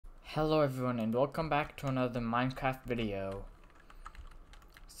Hello everyone and welcome back to another Minecraft video.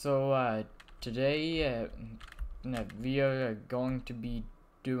 So today we are going to be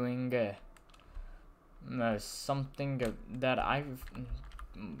doing something that I've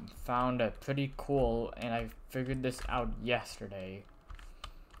found pretty cool, and I figured this out yesterday.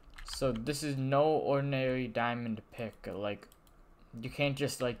 So this is no ordinary diamond pick. Like, you can't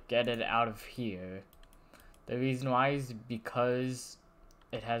just like get it out of here. The reason why is because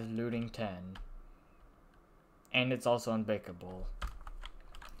it has looting 10, and it's also unbreakable.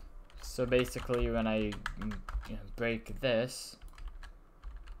 So basically, when I break this,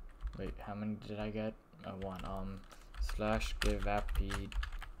 wait, how many did I get? One. Slash give happy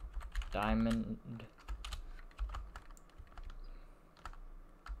diamond.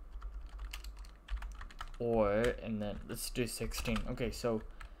 Or, and then let's do 16. Okay, so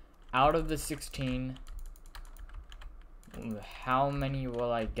out of the 16, how many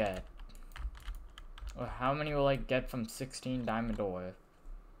will I get? Or how many will I get from 16 diamond ore?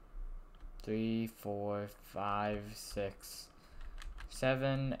 3, 4, 5, 6,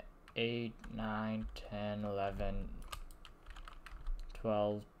 7, 8, 9, 10, 11,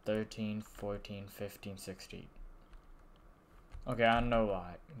 12, 13, 14, 15, 16. Okay, I don't know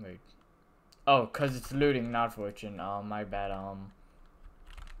why. Wait. Oh, cause it's looting, not fortune. My bad.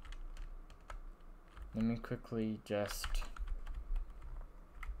 Let me quickly just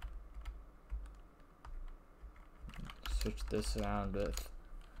switch this around with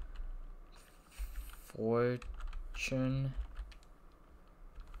fortune,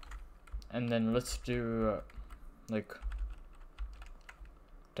 and then let's do like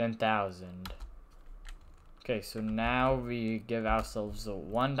 10,000. Okay, so now we give ourselves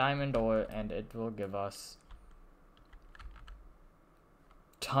one diamond ore, and it will give us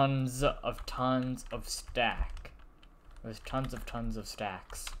tons of stack. There's tons of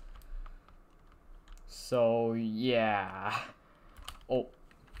stacks. So yeah. Oh,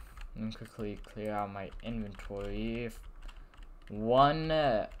 let me quickly clear out my inventory. One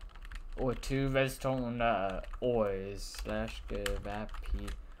or two redstone ores slash give happy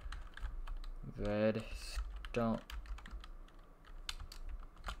redstone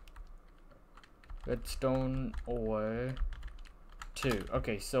ore 2.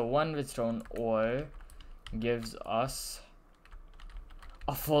 Okay, so one redstone ore gives us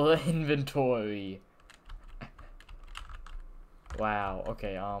a full inventory. Wow.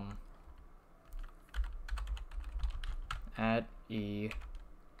 Okay. Add e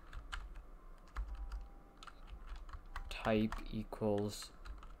type equals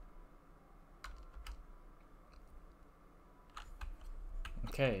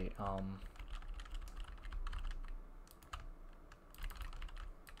okay.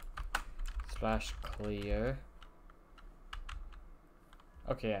 Slash clear.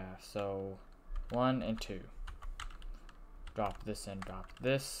 Okay, yeah, so 1 and 2. Drop this and drop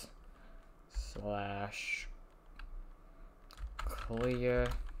this. Slash clear.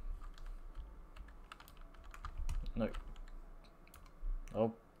 Look.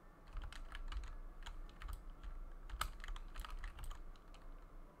 Oh.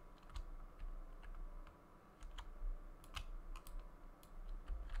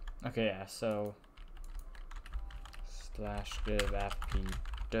 Okay, yeah, so slash give happy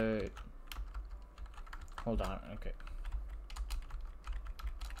dirt. Hold on, okay.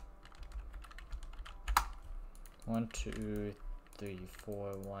 1, 2, 3,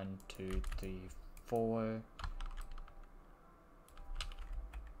 4. 1, 2, 3, 4.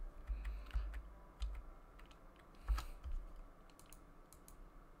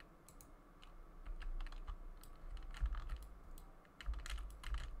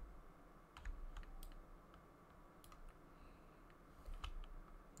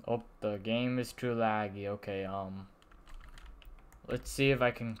 Oh, the game is too laggy. Okay, let's see if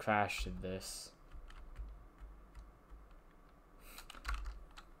I can crash this.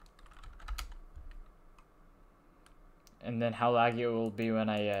 And then how laggy it will be when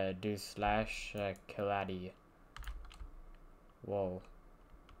I do slash Kilati. Whoa.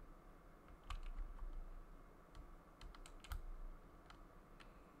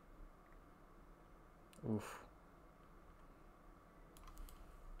 Oof.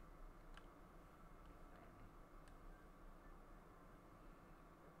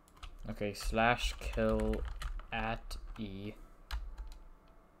 Okay, slash kill at E.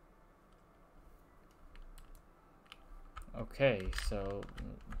 Okay, so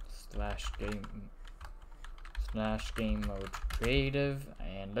slash game mode creative,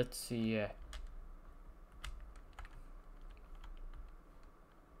 and let's see.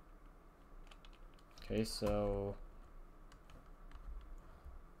 Okay, so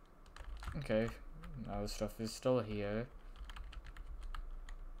Okay, our stuff is still here.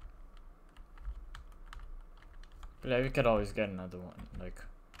 But yeah, we could always get another one, like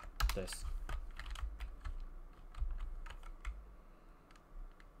this.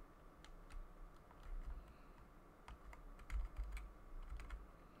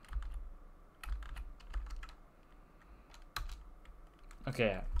 Okay,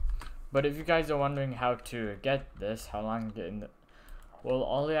 yeah. But if you guys are wondering how to get this, how long to get in the... Well,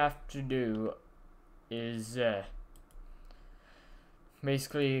 all you have to do is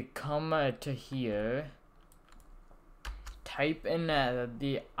basically come to here, type in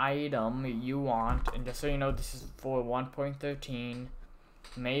the item you want, and just so you know, this is for 1.13.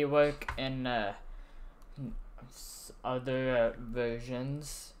 May work in other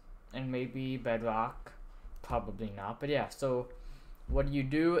versions, and maybe Bedrock, probably not. But yeah, so what you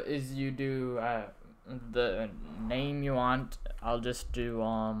do is you do the name you want. I'll just do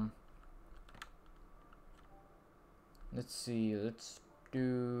let's see, let's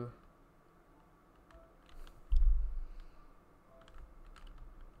do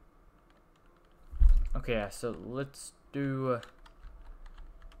okay, yeah, so let's do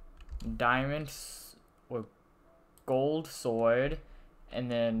diamonds or gold sword, and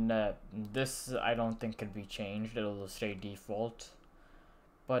then this I don't think could be changed, it'll stay default.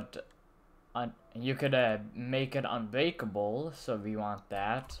 But you could make it unbreakable, so we want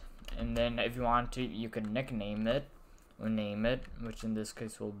that. And then if you want to, you can nickname it or name it, which in this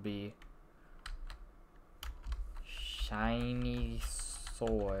case will be shiny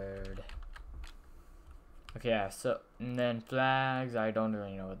sword. Okay, yeah, so and then flags, I don't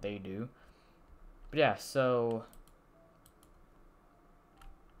really know what they do. But yeah, so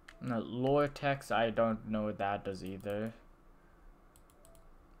no, lore text, I don't know what that does either.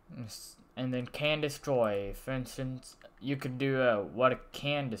 And then can destroy, for instance, you could do what it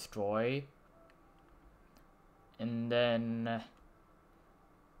can destroy, and then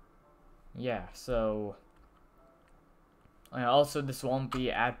yeah, so also this won't be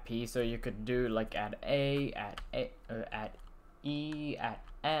at P, so you could do like at A, or at E, at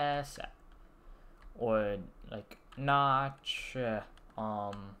S, or like notch,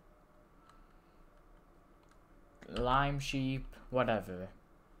 lime sheep, whatever.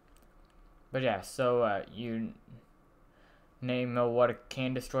 But yeah, so you name what it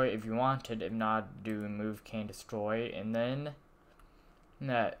can destroy if you wanted. If not, do remove can destroy. And then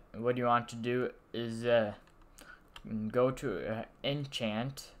what you want to do is go to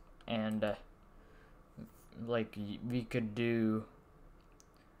enchant, and like we could do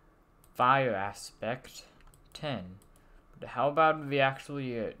fire aspect 10. But how about we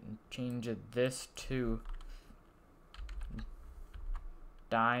actually change this to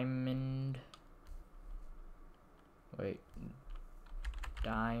diamond,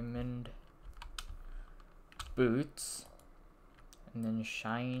 diamond boots, and then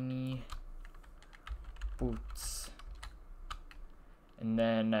shiny boots, and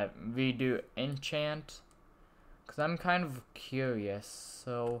then we do enchant, because I'm kind of curious.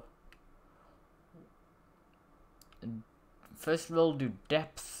 So first we'll do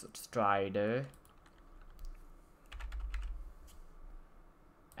depth strider,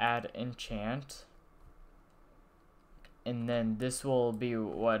 add enchant, and then this will be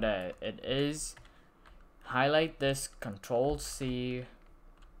what it is. Highlight this, Control C,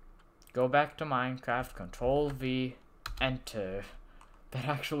 go back to Minecraft, Control V, enter. That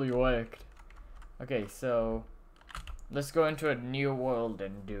actually worked. Okay, so let's go into a new world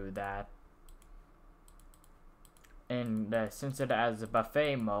and do that. And since it has a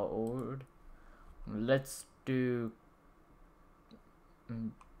buffet mode, let's do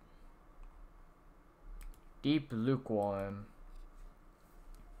deep lukewarm.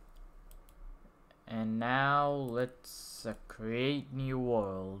 And now let's create new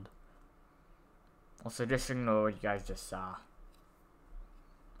world. Also, just ignore what you guys just saw.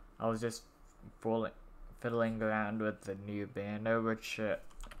 I was just fiddling around with the new banner, which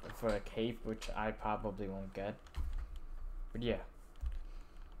for a cape, which I probably won't get. But yeah.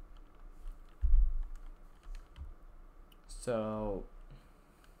 So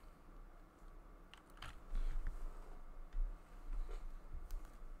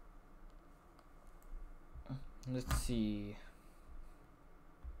let's see.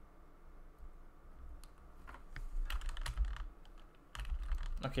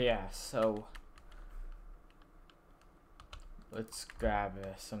 Okay, yeah, so let's grab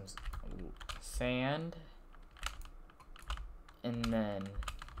some sand, and then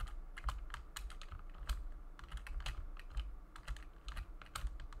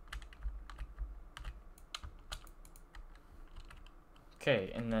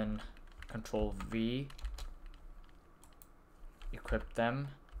okay, and then Control V, equip them,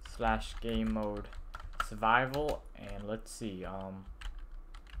 / game mode survival, and let's see,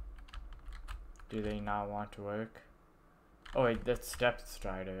 do they not want to work? Oh wait, that's Depth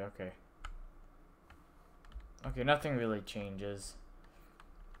Strider, okay. Okay, nothing really changes.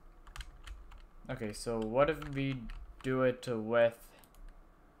 Okay, so what if we do it with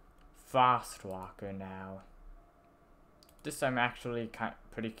Fast Walker now? This I'm actually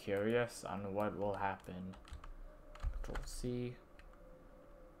pretty curious on what will happen. Control C.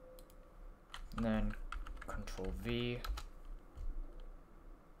 And then Control V.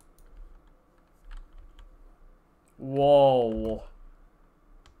 Whoa.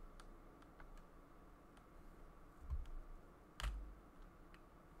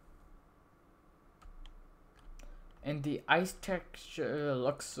 And the ice texture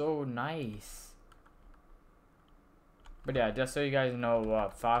looks so nice. But yeah, just so you guys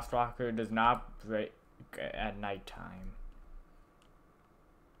know, Fast Walker does not break at nighttime.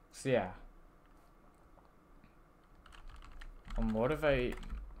 So yeah. What if I...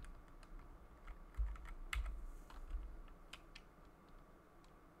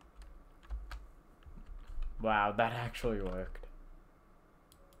 Wow, that actually worked.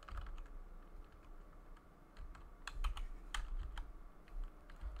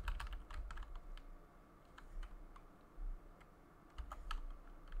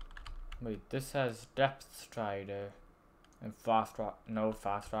 Wait, this has Depth Strider and Fast Rock. No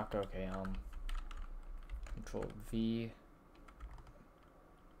Fast Rock. Okay, Control V.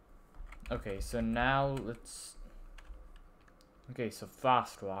 Okay, so now let's. Okay, so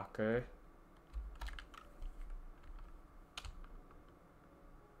Fast Walker.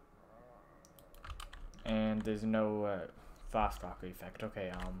 And there's no Fast Walker effect.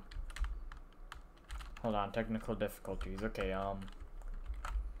 Okay, hold on, technical difficulties. Okay,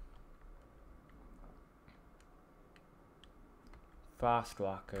 Fast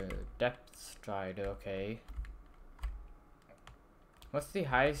Walker, Depth Strider, okay. What's the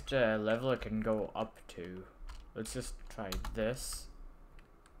highest level it can go up to? Let's just try this.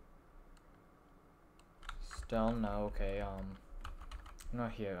 Still no, okay,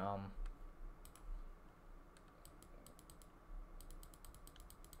 not here,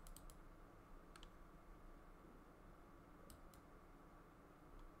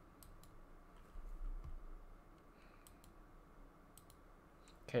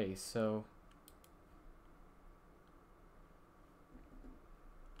 okay, so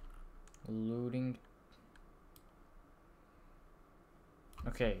looting.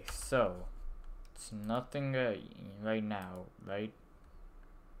 Okay, so it's nothing right now, right?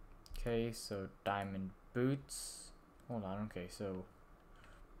 Okay, so diamond boots. Hold on, okay, so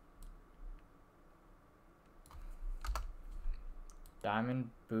diamond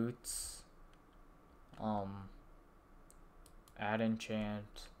boots. Add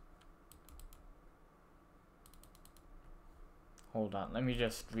enchant. Hold on, let me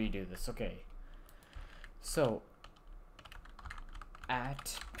just redo this. Okay, so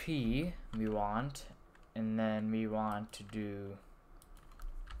at P we want, and then we want to do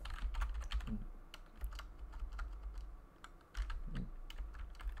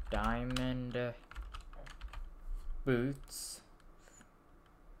diamond boots.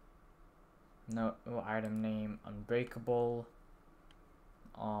 No item name Unbreakable.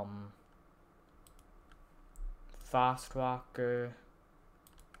 Fast Walker.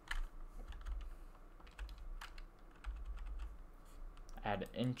 Add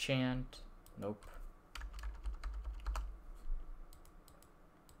enchant. Nope.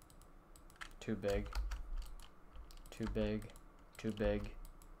 Too big. Too big. Too big.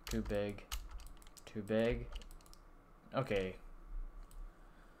 Too big. Too big. Okay.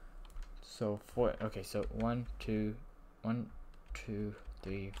 So four. Okay, so 1, 2,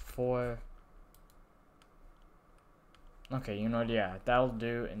 3, 4. Okay, you know what? Yeah, that'll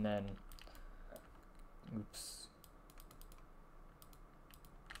do. And then, oops.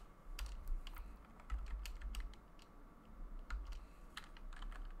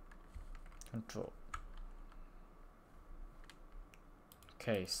 Control.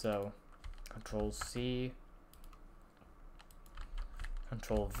 Okay, so Control C,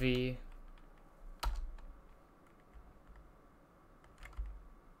 Control V.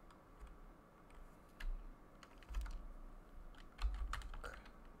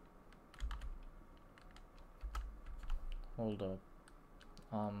 Hold up.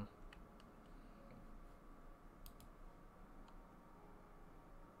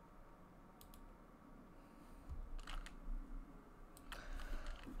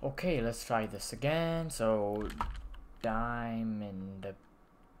 Okay, let's try this again. So diamond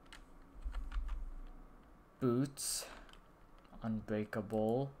Boots,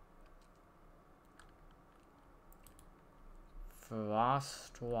 Unbreakable,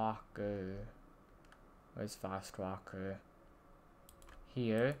 Frostwalker. Where's Frostwalker?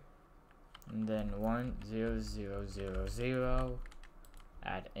 Here. And then 10000.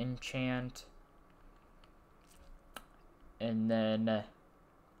 Add enchant. And then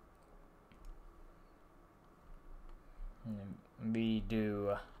we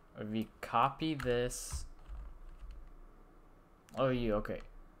copy this. Oh, yeah, okay.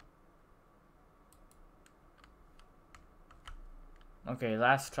 Okay,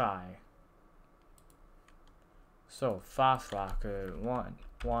 last try. So, Fast Rocker, 1,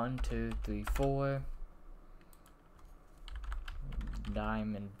 2, 3, 4.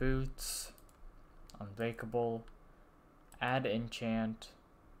 Diamond Boots, Unbreakable, add enchant,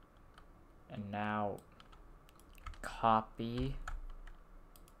 and now copy,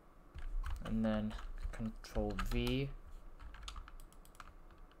 and then Control V.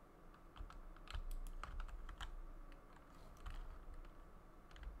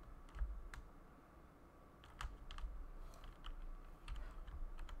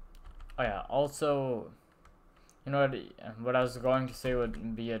 Oh yeah, also, you know what I was going to say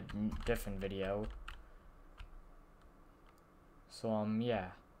would be a different video. So, yeah.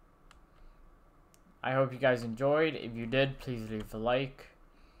 I hope you guys enjoyed. If you did, please leave a like.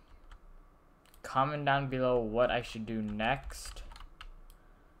 Comment down below what I should do next.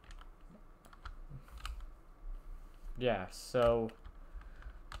 Yeah, so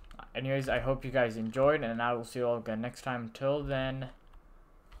anyways, I hope you guys enjoyed, and I will see you all again next time. Till then,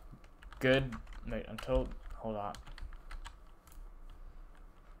 hold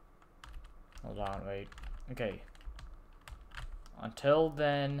on, wait. Okay. Until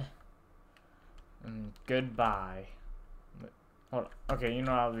then, goodbye. Hold on. Okay, you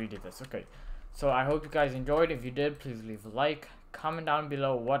know, I'll redo this. Okay. So I hope you guys enjoyed. If you did, please leave a like. Comment down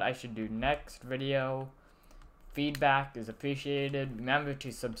below what I should do next video. Feedback is appreciated. Remember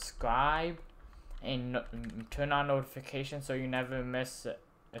to subscribe and turn on notifications so you never miss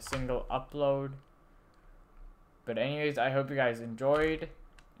a single upload. But anyways, I hope you guys enjoyed,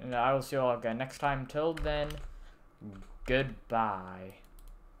 and I will see you all again next time. Till then, goodbye.